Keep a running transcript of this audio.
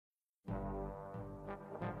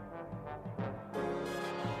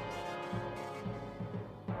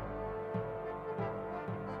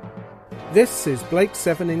This is Blake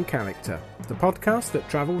 7 in Character, the podcast that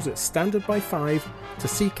travels at Standard by 5 to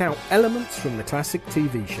seek out elements from the classic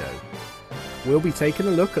TV show. We'll be taking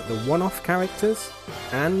a look at the one-off characters,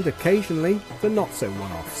 and occasionally the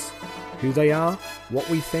not-so-one-offs. Who they are, what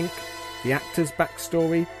we think, the actor's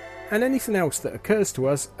backstory, and anything else that occurs to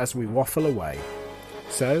us as we waffle away.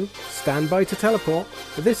 So, stand by to teleport,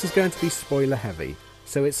 but this is going to be spoiler heavy,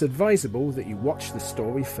 so it's advisable that you watch the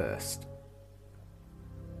story first.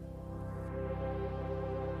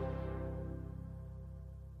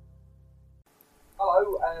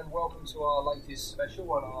 Hello and welcome to our latest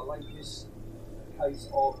special and our latest case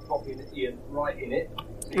of dropping Ian right in it.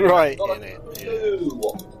 Right Not in a it. clue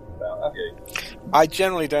what we're talking about, have you? I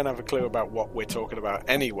generally don't have a clue about what we're talking about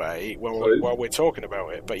anyway while we're talking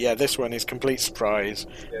about it. But yeah, this one is complete surprise.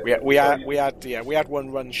 Yeah, we had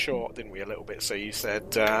one run short, didn't we? A little bit. So you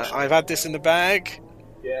said I've had this in the bag.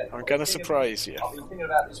 Yeah, I'm going to surprise you. I've been thinking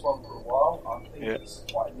about this one for a while. I think Yeah. it's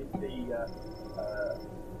quite a nifty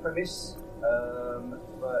premise,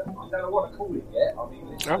 but I don't know what to call it yet. I mean,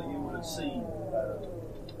 literally you would have seen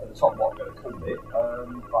at the top what I'm going to call it,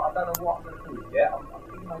 but I don't know what I'm going to call it yet. I'm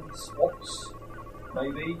thinking maybe swaps,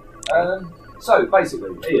 maybe. So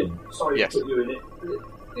basically, Ian, sorry Yes. to put you in it.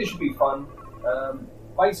 This should be fun.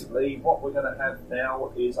 Basically, what we're going to have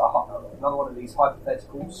now is another one of these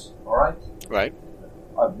hypotheticals. All right. Right.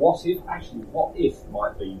 What if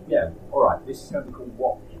might be, alright, this is going to be called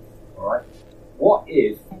what if, alright? What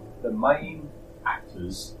if the main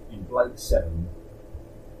actors in Blake 7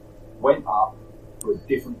 went up for a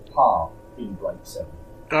different part in Blake 7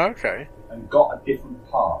 Okay. and got a different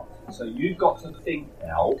part? So you've got to think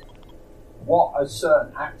now what a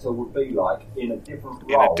certain actor would be like in a different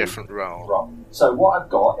role. In a different role. Right. So what I've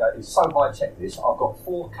got is so high tech this, I've got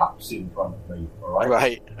 4 cups in front of me, alright?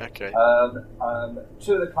 Right. Okay. 2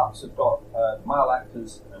 of the cups have got male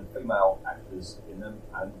actors and female actors in them,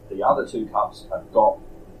 and the other 2 cups have got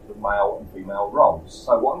the male and female roles.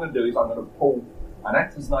 So what I'm going to do is I'm going to pull an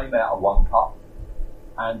actor's name out of one cup,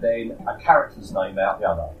 and then a character's name out the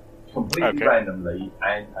other, completely randomly.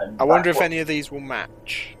 And I wonder if any of these will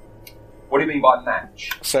match. What do you mean by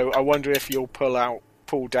match? So I wonder if you'll pull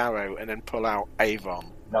Darrow and then pull out Avon.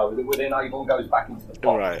 No, then Avon goes back into the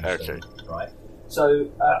pot. Right. Okay. Right. So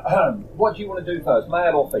what do you want to do first,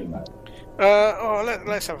 male or female?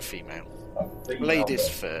 Let's have a female. Female Ladies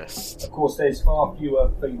first. first. Of course, there's far fewer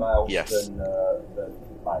females Yes. than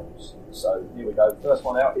males. So here we go. First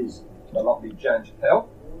one out is the lovely Jan Chappelle.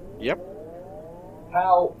 Yep.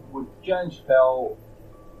 How would Jan Chappelle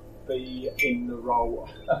be in the role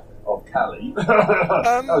of Callie?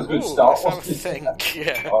 That was a good start. Let's have a think.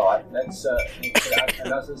 Yeah. All right, let's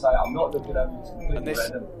and as I say, I'm not looking at it, it's completely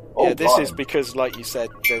random. This is because, like you said,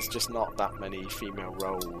 there's just not that many female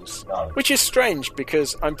roles. No. Which is strange,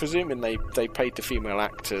 because I'm presuming they paid the female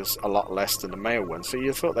actors a lot less than the male ones, so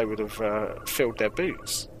you thought they would have filled their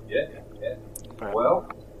boots. Yeah. But, Well,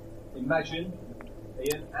 imagine,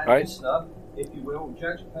 Ian and Right. listener, if you will,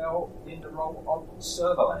 Jan Chappelle in the role of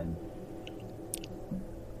Serverland.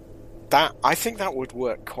 I think that would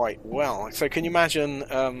work quite well. So can you imagine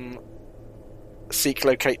Seek,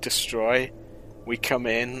 Locate, Destroy? We come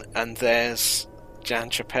in and there's Jan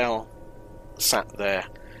Chappelle sat there.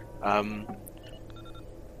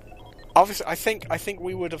 Obviously, I think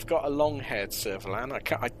we would have got a long-haired Servalan.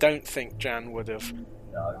 I don't think Jan would have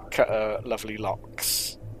cut her lovely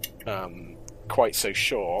locks quite so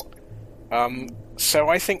short. So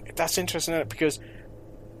I think that's interesting, isn't it? Because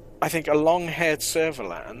I think a long-haired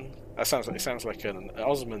Servalan. It sounds like an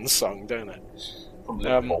Osmond song, don't it? From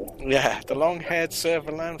Liverpool. The long-haired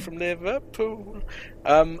Servalan from Liverpool.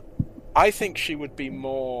 I think she would be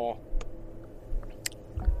more.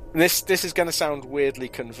 This is going to sound weirdly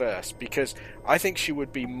converse, because I think she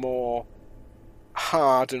would be more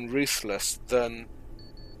hard and ruthless than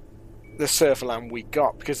the Servalan we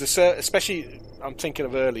got, because especially I'm thinking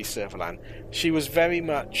of early Servalan, she was very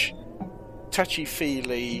much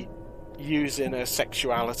touchy-feely, using her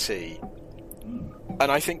sexuality,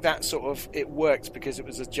 and I think that sort of it worked because it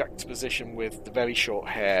was a juxtaposition with the very short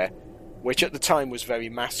hair, which at the time was very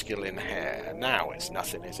masculine hair. Now it's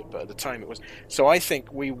nothing, is it? But at the time it was. So I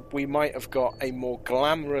think we might have got a more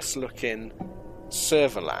glamorous looking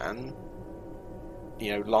Servalan,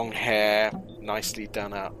 long hair, nicely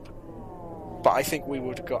done up. But I think we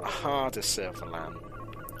would have got a harder Servalan,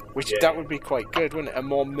 which that would be quite good, wouldn't it? A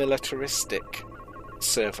more militaristic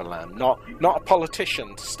Servalan, not a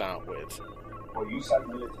politician to start with. Well, you say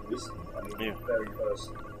militaristic. I mean, the very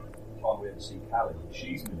first time we ever see Callie,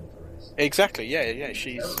 she's militarist. Exactly. Yeah.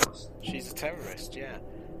 She's a terrorist. Yeah.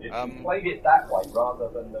 If you played it that way rather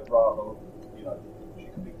than she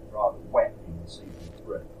could be rather wet in season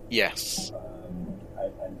 3. Yes.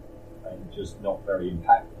 And just not very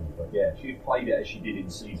impactful. But yeah, she played it as she did in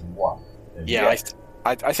season 1. Yeah,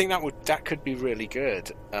 I think that could be really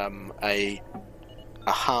good. A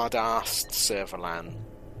hard-assed Servalan,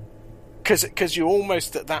 because you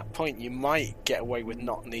almost at that point you might get away with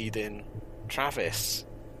not needing Travis.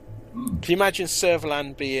 Can you imagine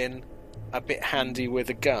Servalan being a bit handy with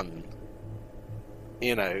a gun?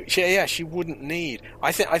 You know, she wouldn't need.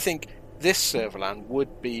 I think this Servalan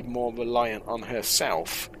would be more reliant on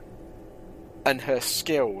herself and her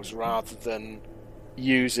skills rather than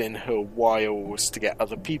using her wiles to get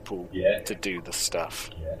other people to do the stuff.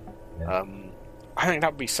 Yeah. I think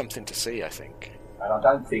that would be something to see, I think. And I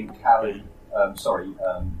don't think Jane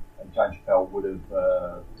Chappell would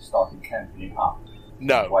have started camping it up.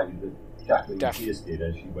 No. The way that Jacqueline Pearce did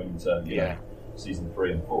as she went into season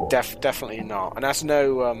 3 and 4. Definitely not. And that's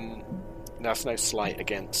no slight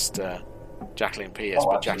against Jacqueline Pearce,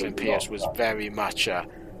 but Jacqueline Pearce was very much a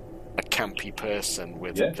campy person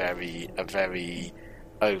with a very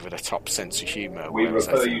over-the-top sense of humour. We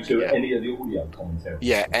refer you to any of the audio commentaries.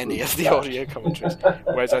 Yeah, any of the audio commentaries.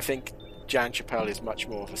 Whereas I think Jan Chappell is much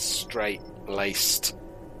more of a straight-laced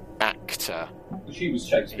actor. She was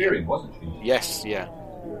Shakespearean, wasn't she? Yes, yeah.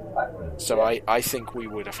 So I think we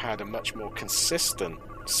would have had a much more consistent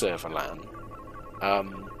Servalan,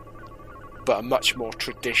 but a much more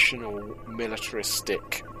traditional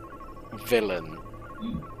militaristic villain,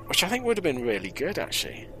 which I think would have been really good,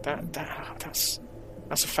 actually. That's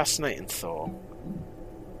a fascinating thought.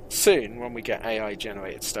 Soon, when we get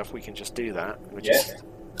AI-generated stuff, we can just do that.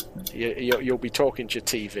 You'll be talking to your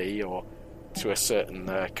TV or to a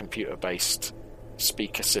certain computer-based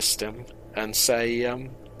speaker system and say...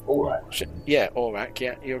 Aurak. Aurak,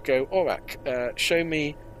 yeah. You'll go, Aurak, show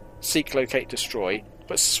me Seek, Locate, Destroy,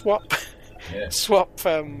 but swap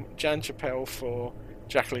Jan Chappell for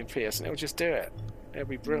Jacqueline Pearce, and it'll just do it. It'll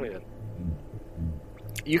be brilliant.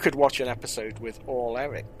 You could watch an episode with all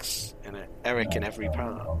Erics in it. Eric in every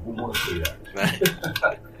part. I wouldn't want to see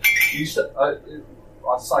that.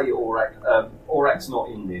 I say Aurak. Aurak's not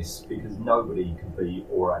in this because nobody could be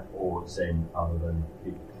Aurak or Zen other than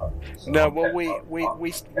people. So no, well,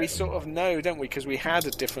 we sort of know, don't we? Because we had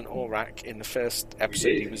a different Aurak in the first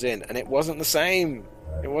episode he was in, and it wasn't the same.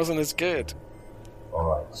 It wasn't as good. All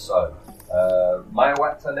right, so male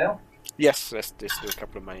actor now. Yes, let's do a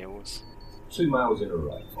couple of males. 2 males in a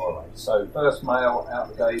row. All right. So first male out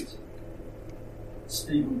the gate,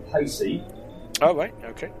 Stephen Pacey. Oh right,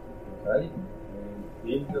 okay. Okay.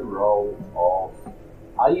 In the role of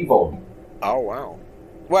Avon. Oh wow.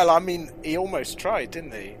 Well, I mean, he almost tried,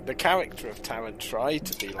 didn't he? The character of Taran tried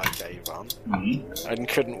to be like Avon and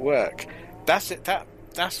couldn't work. That's it.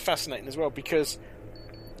 That's fascinating as well because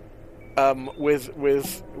with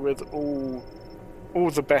all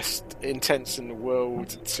the best intents in the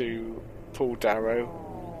world to Paul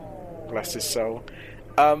Darrow, bless his soul,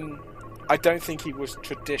 I don't think he was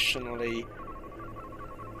traditionally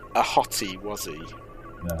a hottie, was he?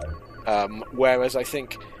 No. Whereas I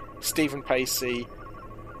think Stephen Pacey,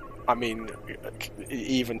 I mean,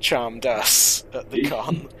 even charmed us at the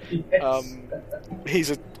con. Yes.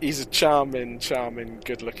 He's a charming,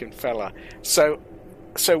 good-looking fella. So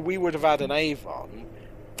we would have had an Avon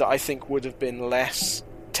that I think would have been less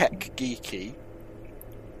tech geeky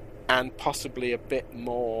and possibly a bit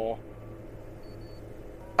more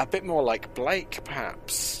like Blake,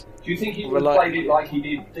 perhaps. Do you think he would have played it like he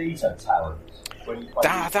did Dita Taran?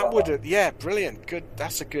 That would have, brilliant, good.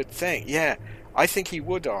 That's a good thing. Yeah, I think he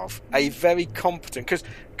would have a very competent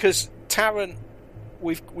because Taran,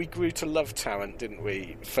 we grew to love Taran, didn't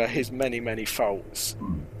we, for his many faults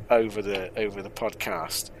over the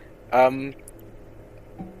podcast.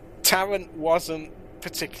 Taran wasn't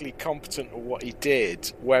particularly competent at what he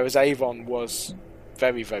did, whereas Avon was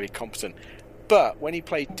very competent. But when he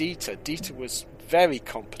played Dita was very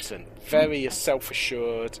competent, very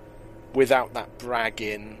self-assured, without that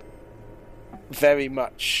bragging, very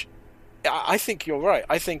much. I think you're right.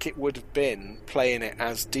 I think it would have been playing it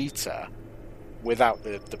as Dita without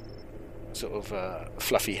the sort of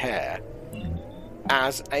fluffy hair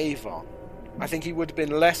as Avon. I think he would have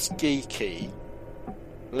been less geeky,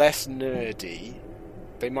 less nerdy.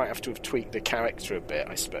 They might have to have tweaked the character a bit,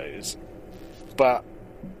 I suppose. But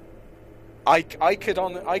I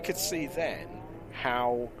could see then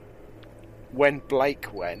how when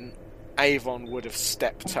Blake went, Avon would have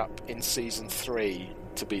stepped up in season 3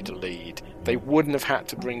 to be the lead. They wouldn't have had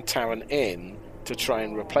to bring Taran in to try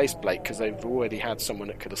and replace Blake because they've already had someone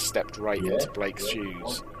that could have stepped right into Blake's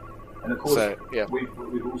shoes. And of course, So, yeah. we've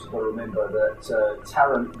also got to remember that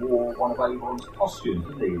Tarrant wore one of Avon's costumes,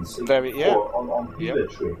 didn't he? In season Very, yeah. 4 on Healer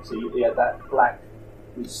Tricks. He had that black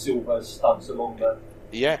with silver studs along the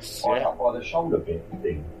Yes, right yeah. up by the shoulder bit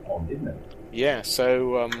thing on, didn't it? Yeah,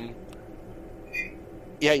 so,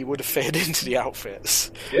 yeah, you would have fitted into the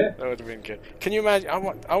outfits. Yeah. That would have been good. Can you imagine?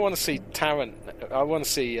 I want to see Tarrant. I want to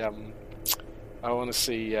see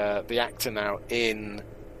the actor now in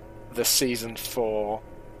the season 4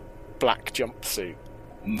 black jumpsuit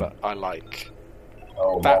that I like.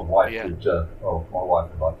 Oh, That- my wife yeah. would. My wife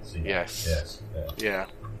would like to see that. Yes. Yes. Yeah. Yeah,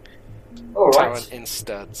 All right. Tarrant in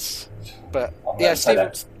studs. But I'm yeah, gonna say Stephen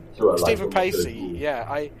that to her Stephen later, Pacey. because-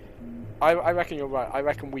 Yeah, I reckon you're right. I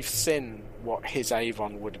reckon we've seen what his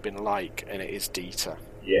Avon would have been like, and it is Dieter.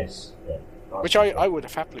 Yes. Yeah. Which I would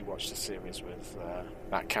have happily watched the series with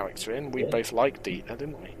that character in. We Yeah. both liked Dieter,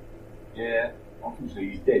 didn't we? Yeah. Unfortunately,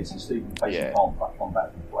 he's dead, so Stephen Pacey Yeah. can't come back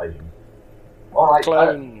and play him. All right.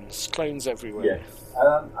 Clones everywhere. Yeah.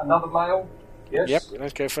 Another male. Yes. Yep,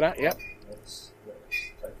 let's go for that. Yep. Let's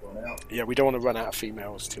take one out. Yeah, we don't want to run out of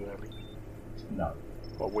females too early. No.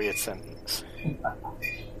 What a weird sentence.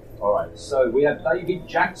 All right. So we have David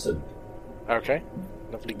Jackson. Okay,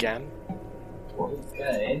 lovely Gan. Well,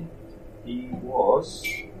 again, he was.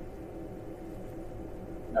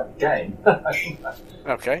 No, again.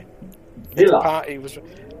 Okay, Villa. party was.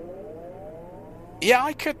 Yeah,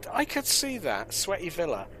 I could see that Sweaty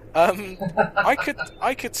Villa. I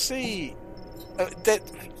could see that.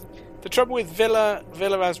 The trouble with Villa,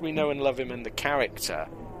 as we know and love him, and the character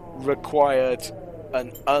required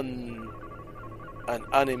an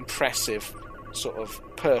unimpressive sort of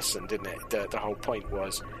person, didn't it? The whole point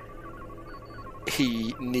was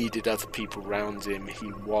he needed other people around him.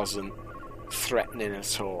 He wasn't threatening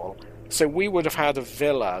at all. So we would have had a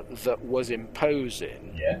Villa that was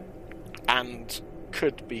imposing Yeah. and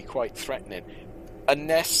could be quite threatening,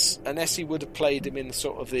 unless he would have played him in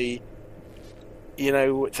sort of the, you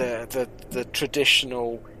know, the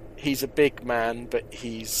traditional. He's a big man, but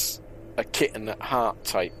he's a kitten at heart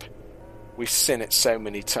type. We've seen it so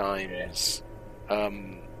many times,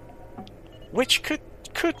 which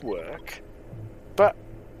could work, but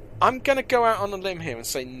I'm going to go out on a limb here and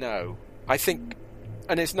say no. I think,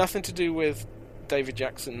 and it's nothing to do with David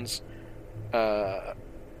Jackson's,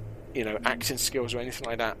 acting skills or anything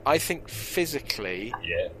like that. I think physically,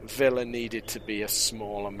 Yeah. Villa needed to be a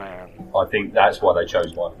smaller man. I think that's why they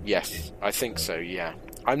chose one. Yes, I think so. Yeah,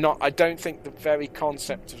 I don't think the very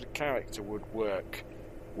concept of the character would work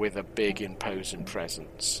with a big, imposing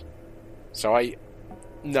presence. So I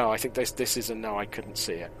think this is a no. I couldn't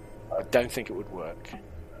see it. I don't think it would work.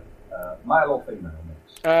 Male or female?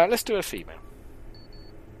 Next? Let's do a female.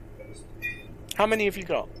 How many have you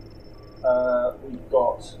got? We've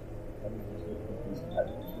got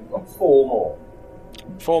 4 more.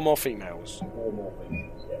 4 more females. 4 more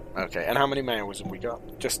females. Yeah. Okay, and how many males have we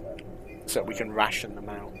got? Just so we can ration them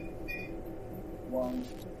out. 1,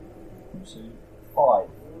 2, 5.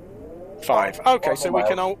 5. Okay, One so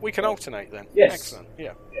more we can alternate then. Yes. Excellent.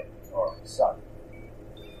 Yeah. Yeah. All right. So,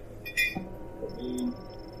 put in,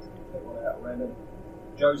 take one out random.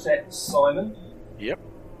 Josette Simon Yep.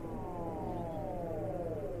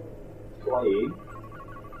 playing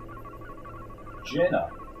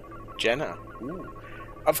Jenna. Ooh.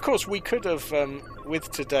 Of course, we could have,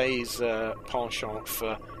 with today's penchant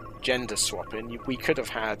for gender swapping, we could have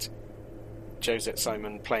had Josette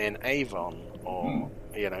Simon playing Avon, or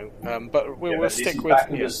but we'll stick with. Back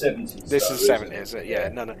in the 70s. This though, is isn't 70s. it? Yeah,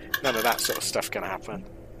 none of that sort of stuff going to happen.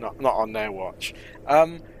 Not on their watch.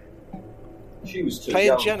 She was too Playing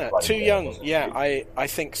young. Jenna, to play too there, young. wasn't Yeah, she? I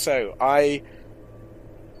think so.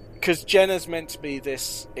 Because Jenna's meant to be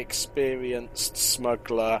this experienced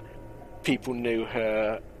smuggler. People knew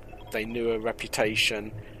her. They knew her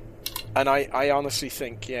reputation. And I honestly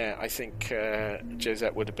think,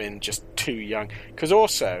 Josette would have been just too young. Because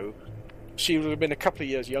also, she would have been a couple of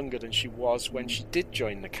years younger than she was when she did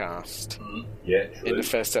join the cast Yeah, true. in the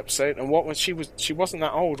first episode. And what was she wasn't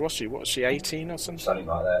that old, was she? What was she, 18 or something? Something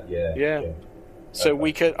like that. Yeah. Yeah. So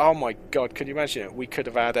we could. Oh my God! Could you imagine it? We could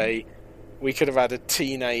have had a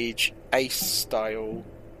teenage Ace style,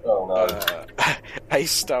 Oh no.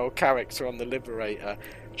 Ace style character on the Liberator.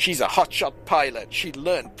 She's a hotshot pilot. She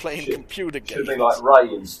learned playing computer games. Should be like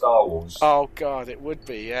Rey in Star Wars. Oh God, it would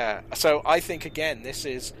be. Yeah. So I think again, this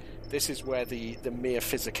is where the mere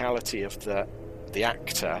physicality of the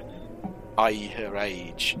actor, i.e., her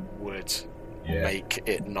age, would make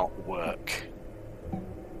it not work.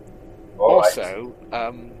 All right. Also,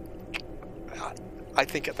 I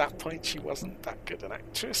think at that point she wasn't that good an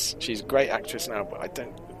actress. She's a great actress now, but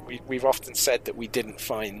we've often said that we didn't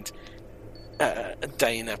find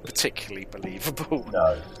Dana particularly believable.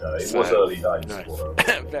 No, it was early days. No. For her.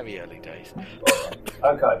 Very early days.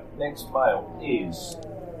 Okay, next male is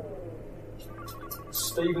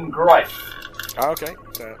Stephen Gray. Okay,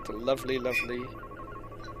 the lovely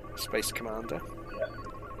Space Commander. Yeah.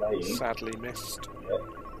 Sadly missed. Yeah.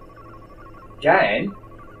 Gan.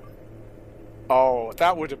 Oh,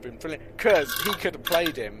 that would have been brilliant. Because he could have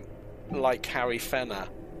played him like Harry Fenner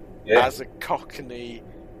as a Cockney,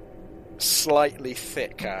 slightly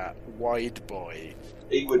thicker, wide boy.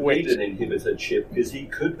 He would need an inhibitor chip because he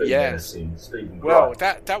could be menacing Stephen Gray. Well,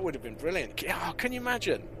 that would have been brilliant. Oh, can you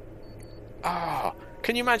imagine?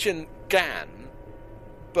 Can you imagine Gan,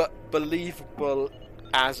 but believable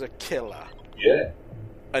as a killer? Yeah.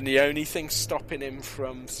 And the only thing stopping him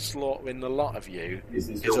from slaughtering the lot of you is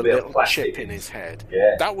a little chip in his head.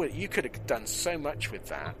 Yeah. You could have done so much with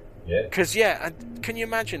that. Yeah. Because and can you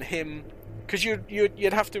imagine him? Because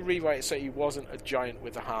you'd have to rewrite it so he wasn't a giant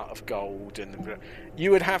with a heart of gold, and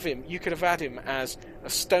you would have him. You could have had him as a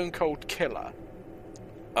stone cold killer,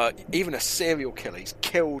 even a serial killer. He's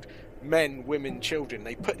killed men, women, children.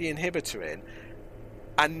 They put the inhibitor in,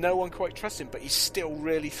 and no one quite trusts him, but he's still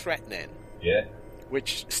really threatening. Yeah.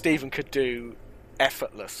 Which Stephen could do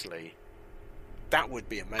effortlessly. That would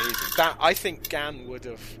be amazing. That I think Gan would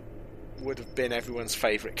have been everyone's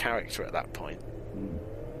favourite character at that point.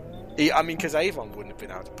 Because Avon wouldn't have been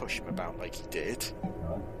able to push him about like he did.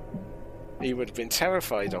 No. He would have been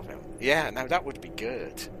terrified of him. Yeah, no, that would be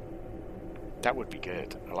good. That would be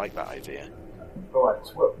good. I like that idea. Right,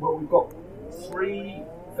 well, we've got 3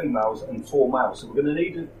 females and 4 males, so we're going to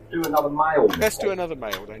need to do another male. Let's do another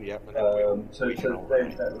male then, yeah.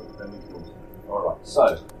 Alright,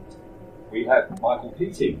 so we have Michael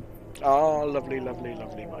Keating. Oh, lovely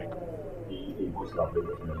Michael. He was lovely,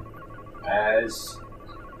 wasn't he? As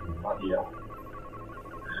bloody hell.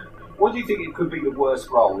 What do you think it could be the worst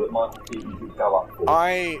role that Michael Keating could go up for?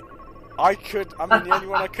 The only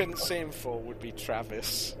one I couldn't see him for would be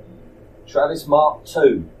Travis. Travis Mark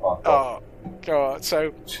II. Oh God!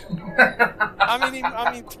 So, to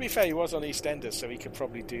be fair, he was on EastEnders, so he could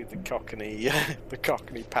probably do the Cockney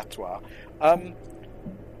patois. Do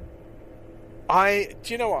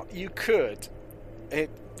you know what? You could,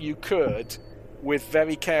 with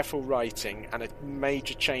very careful writing and a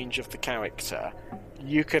major change of the character,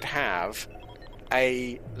 you could have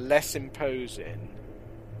a less imposing,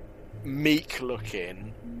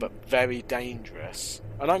 meek-looking but very dangerous.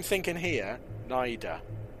 And I'm thinking here, Nyder.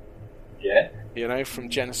 Yeah. From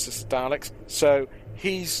Genesis Daleks. So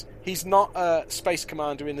he's not a space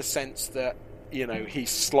commander in the sense that, he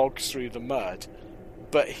slogs through the mud,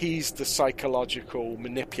 but he's the psychological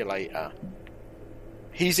manipulator.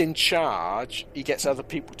 He's in charge. He gets other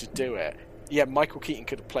people to do it. Yeah, Michael Keaton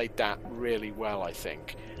could have played that really well, I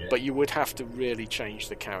think. Yeah. But you would have to really change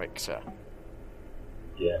the character.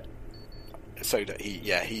 Yeah. So that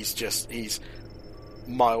he's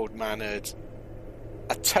mild-mannered,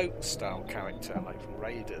 a Tote-style character, like from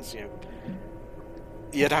Raiders.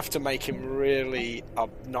 You'd have to make him really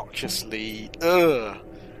obnoxiously to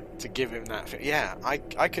give him that. Yeah,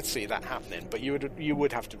 I could see that happening, but you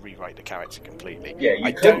would have to rewrite the character completely. Yeah,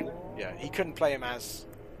 he couldn't play him as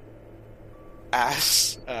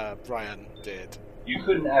Brian did. You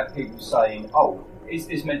couldn't have people saying, "Oh, is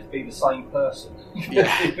this meant to be the same person?"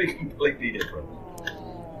 Yeah, it'd be completely different.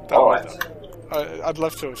 All right. I'd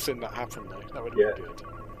love to have seen that happen, though. That would have been good.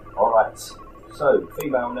 All right. So,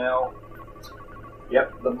 female now.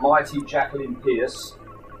 Yep, the mighty Jacqueline Pearce.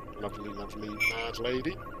 Lovely mad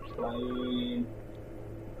lady. Playing...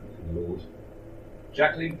 Lord.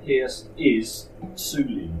 Jacqueline Pearce is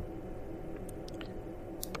Sulin.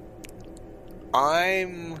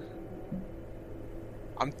 I'm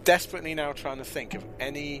desperately now trying to think of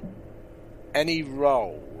any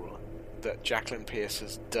role that Jacqueline Pearce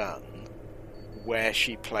has done where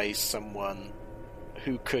she plays someone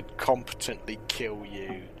who could competently kill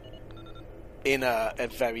you in a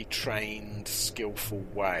very trained, skillful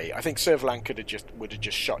way. I think Servalan would have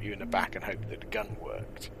just shot you in the back and hoped that the gun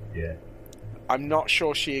worked. Yeah. I'm not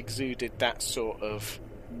sure she exuded that sort of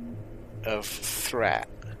threat.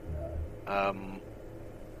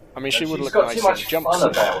 She would look nice in a jumpsuit. Fun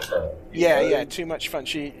about her. Yeah, too much fun.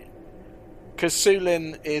 Because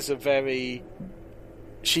Sulin is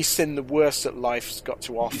she's seen the worst that life's got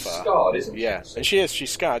to offer. She's scarred, isn't she? Yeah, and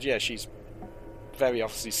she's scarred. Yeah, she's very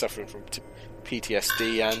obviously suffering from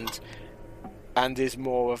PTSD and is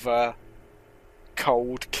more of a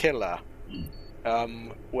cold killer.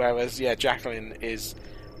 Whereas, Jacqueline is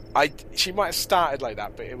She might have started like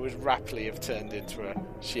that, but it would rapidly have turned into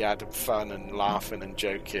she had fun and laughing and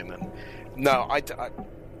joking. And no,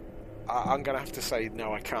 I'm going to have to say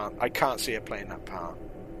no. I can't see her playing that part.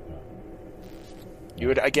 You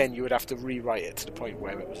would have to rewrite it to the point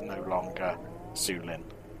where it was no longer Sulin.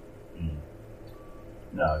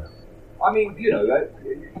 No. I mean,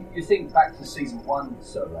 you think back to season 1,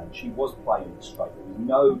 Sutherland, she was playing it straight. There was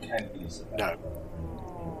no campiness about her.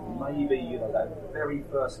 Maybe, that very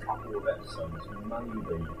first couple of episodes,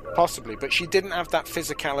 maybe. Possibly, but she didn't have that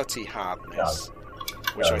physicality hardness. No.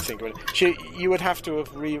 Which I think you would have to have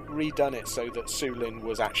redone it so that Sulin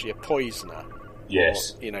was actually a poisoner.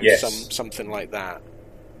 Yes. Or, something like that.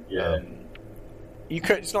 Yeah. You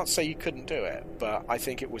could. It's not to say you couldn't do it, but I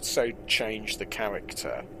think it would so change the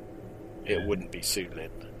character. It wouldn't be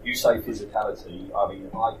Sulin. You say physicality. I mean,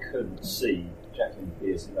 I couldn't see Jacqueline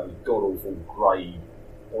Pearce in those god awful grey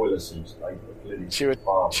boiler suits.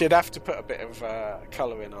 She'd have to put a bit of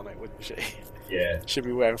colouring on it, wouldn't she? Yeah. She'd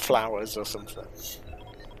be wearing flowers or something.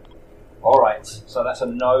 All right. So that's a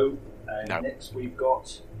no. And no. Next we've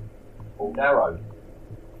got Paul Darrow.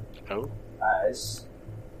 Oh. As.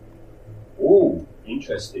 Ooh,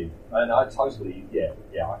 interesting. And I totally, I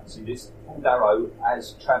can see this. Paul Darrow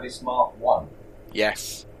as Travis Mark 1.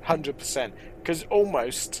 Yes, 100%. Because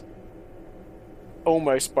almost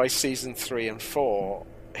by season 3 and 4,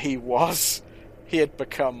 he had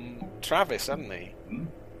become Travis, hadn't he? Mm.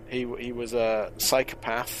 He was a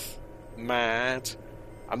psychopath, mad.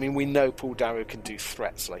 I mean, we know Paul Darrow can do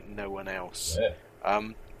threats like no one else.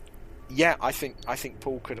 Yeah. I think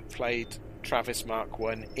Paul could have played Travis Mark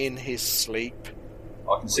 1 in his sleep.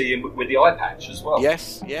 I can see him with the eye patch as well.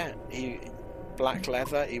 Yes, yeah. Black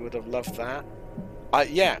leather, he would have loved that.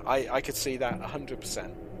 I could see that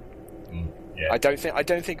 100%. Yeah. I don't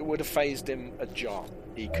think it would have phased him a jot.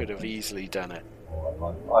 He could have easily done it.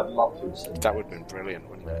 I'd love to have seen that. That would have been brilliant,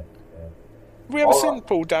 wouldn't it? Yeah. Have we ever seen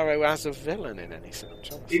Paul Darrow as a villain in any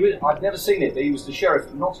such? I've never seen it, but he was the sheriff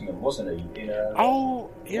of Nottingham, wasn't he? In a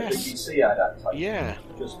BBC adaptation. Yeah.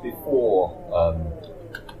 Just before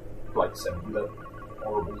Blake sent the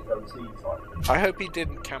horrible goatee type thing. I hope he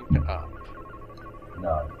didn't camp it up.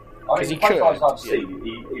 No. I mean, the photos I've seen,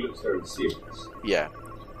 he looks very serious. Yeah.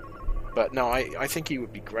 But no, I think he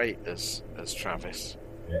would be great as Travis.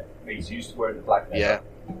 Yeah. He's used to wearing the black leather.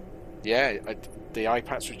 Yeah. The eye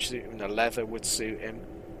patch would suit him, the leather would suit him.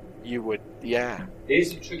 You would, yeah.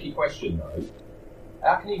 Here's a tricky question, though.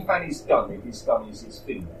 How can he fan his gun if his gun is his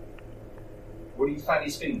finger? Would he fan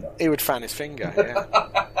his finger? He would fan his finger, yeah.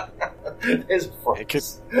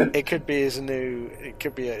 It could be his new... It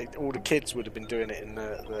could be... all the kids would have been doing it in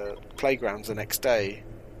the playgrounds the next day.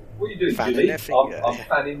 What are you doing, fanning Jimmy? their finger. I'm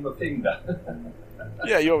fanning my finger.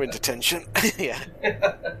 Yeah, you're in detention. Yeah.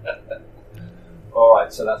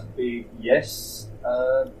 Alright, so that's a big yes.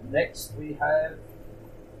 Next we have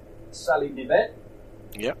Sally Divette.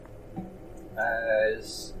 Yep.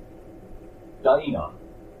 As Dana.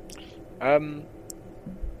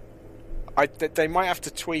 They might have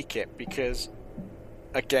to tweak it because,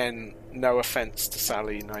 again, no offence to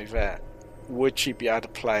Sally Nivette, would she be able to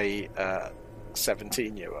play a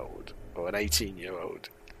 17-year-old or an 18-year-old?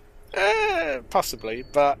 Possibly,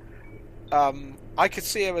 but I could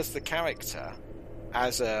see her as the character,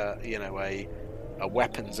 as a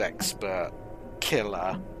weapons expert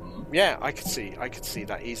killer. Yeah, I could see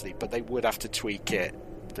that easily, but they would have to tweak it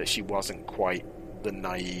that she wasn't quite the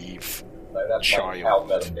naive child. How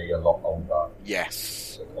Melanie a lot older.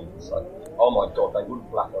 Yes. Oh my God, they wouldn't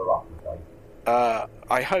black her up, would they?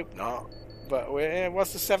 I hope not. But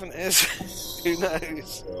what's the 70s? Who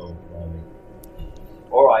knows? Oh,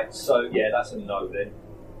 alright, so yeah, that's a no then.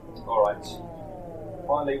 Alright.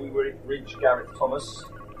 Finally, we reach Gareth Thomas.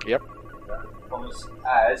 Yep. Gareth Thomas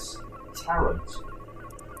as Tarrant.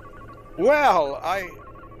 Well, I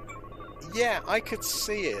could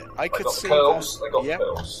see it. I could see curls. that. They got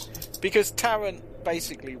curls. Because Tarrant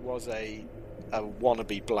basically was a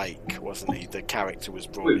wannabe Blake, wasn't he? The character was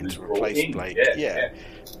brought in to replace Blake. Yeah.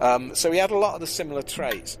 So he had a lot of the similar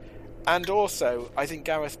traits, and also I think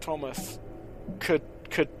Gareth Thomas could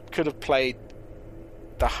have played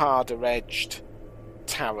the harder-edged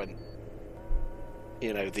Tarrant.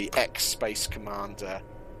 The ex-space commander.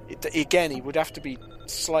 Again, he would have to be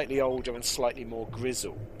slightly older and slightly more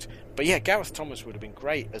grizzled. But yeah, Gareth Thomas would have been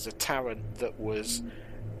great as a Tarrant that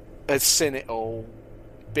had seen it all,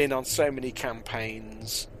 been on so many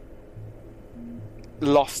campaigns,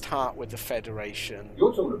 lost heart with the Federation.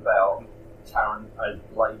 You're talking about Tarrant as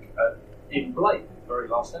Blake in Blake, very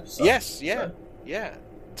last episode. Yes, yeah.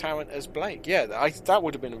 Tarrant as Blake. Yeah, that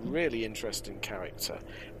would have been a really interesting character.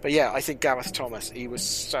 But yeah, I think Gareth Thomas, he was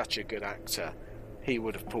such a good actor. He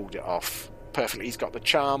would have pulled it off perfectly. He's got the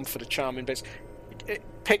charm for the charming bits.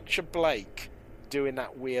 Picture Blake doing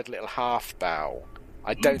that weird little half bow.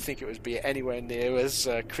 I don't think it would be anywhere near as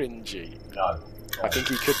cringy. No. I think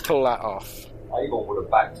he could pull that off. Avon would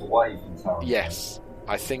have backed away from Tarrant. Yes,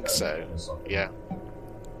 I think so. Yeah.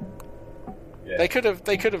 Yeah. They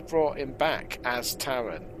could have brought him back as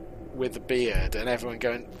Tarrant with the beard, and everyone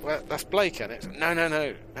going, "Well, that's Blake," and it's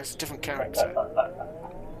no, that's a different character.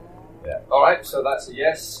 Yeah. All right, so that's a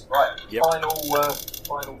yes. Right. Yep.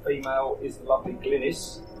 Final female is the lovely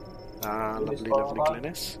Glynis. Lovely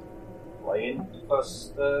Glynis. Playing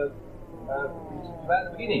first at the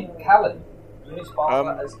beginning, Callie. Glynis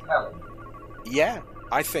Barber as Callie. Yeah,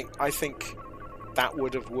 I think that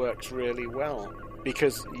would have worked really well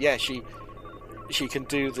because she can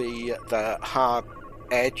do the hard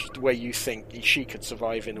edge where you think she could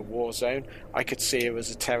survive in a war zone. I could see her as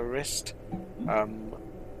a terrorist.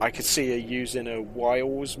 I could see her using her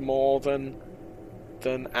wiles more than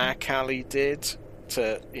our Callie did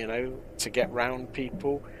to get round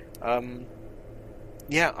people. I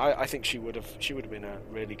think she would have been a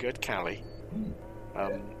really good Callie.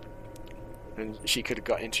 And she could have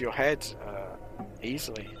got into your head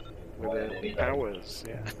easily with her powers.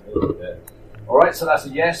 Yeah. All right, so that's a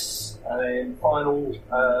yes. And then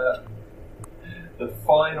the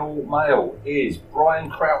final male is Brian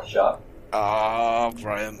Croucher.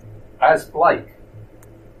 Brian. As Blake.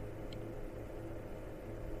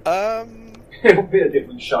 It would be a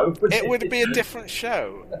different show. It would be a different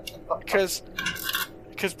show because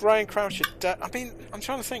Brian Croucher. I'm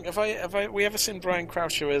trying to think. Have we ever seen Brian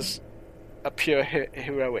Croucher as a pure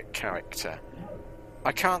heroic character?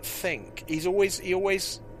 I can't think. He always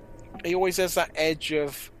has that edge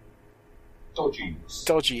of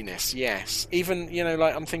dodginess. Yes. Even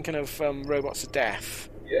like I'm thinking of Robots of Death.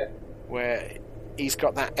 Yeah. Where he's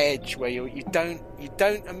got that edge where you don't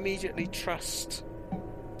immediately trust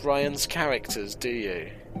Brian's characters, do you?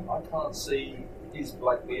 I can't see his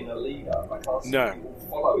Blake being a leader. I can't see people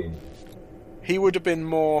following. He would have been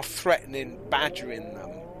more threatening, badgering them.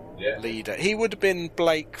 Yeah. Leader. He would have been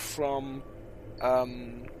Blake from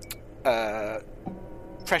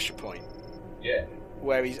Pressure Point. Yeah.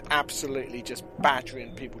 Where he's absolutely just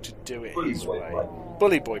badgering people to do it his way. Blake.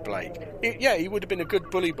 Bully Boy Blake. He would have been a good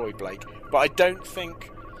Bully Boy Blake, but I don't think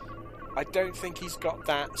he's got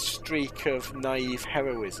that streak of naive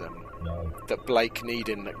heroism that Blake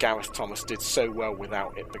needed, and that Gareth Thomas did so well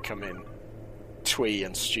without it becoming twee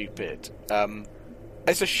and stupid.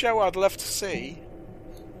 It's a show I'd love to see,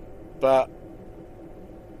 but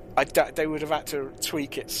they would have had to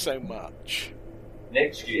tweak it so much.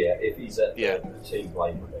 Next year, if he's at the Team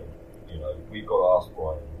Blake event, we've got to ask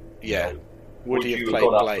Brian. Yeah. Would he have played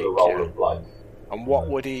Blake? Of Blake? And what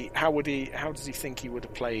would he? How does he think he would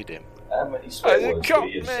have played him? How many swear words would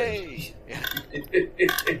he have said?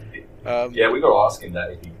 Yeah, we've got to ask him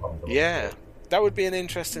that if he comes on. Yeah, that would be an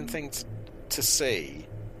interesting thing to see.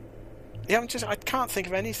 Yeah, I can't think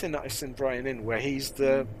of anything that I've seen Brian in where he's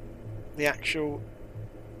the actual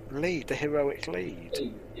lead, the heroic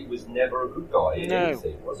lead. He was never a good guy in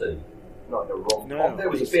anything, was he? Not in the wrong. No, there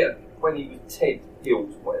was a bit when he was Ted Hilt,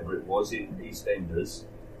 whatever it was, in EastEnders.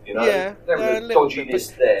 There was a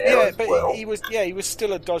dodginess there as well. He was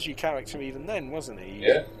still a dodgy character even then, wasn't he?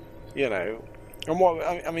 Yeah. And what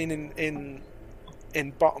I mean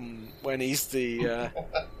in Bottom when he's the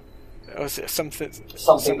was it something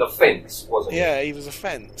the fence, wasn't he? Yeah, he was a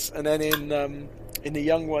fence, and then in the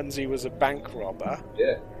Young Ones he was a bank robber.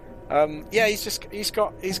 Yeah. He's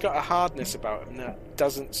got a hardness about him that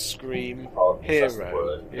doesn't scream hero. That's the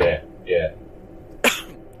word. Yeah.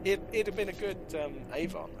 It'd have been a good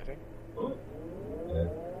Avon, I think. Yeah.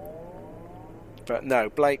 But no,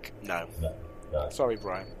 Blake, no. No. Sorry,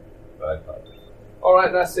 Brian. Okay. All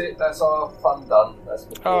right, that's it. That's our fun done. That's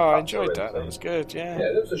I enjoyed that. That was good. Yeah. Yeah,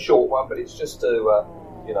 it was a short one, but it's just to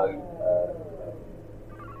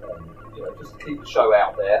just keep the show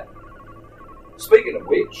out there. Speaking of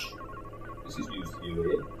which, this is news to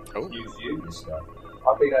you, Ian. Oh. News to you, listener.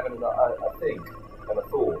 I've been having a think and a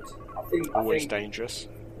thought. I think dangerous.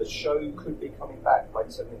 The show could be coming back, Blake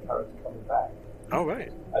Seven character coming back. Oh,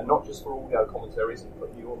 right. And not just for audio commentaries and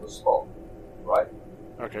putting you on the spot, right?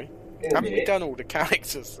 Okay. Haven't you done all the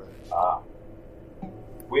characters?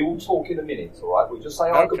 We will talk in a minute, all right? We'll just say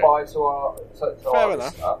our goodbye to our Fair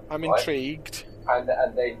enough. listener. I'm intrigued. And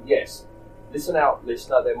then, yes, listen out,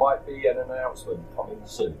 listener. There might be an announcement coming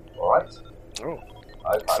soon, all right? Oh,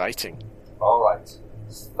 okay. Exciting. All right.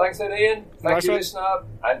 Thanks then, Ian. Thank Nice you, one. listener,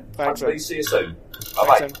 and Thanks, hopefully then. see you soon.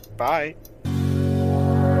 Bye-bye. Thanks, then. Bye.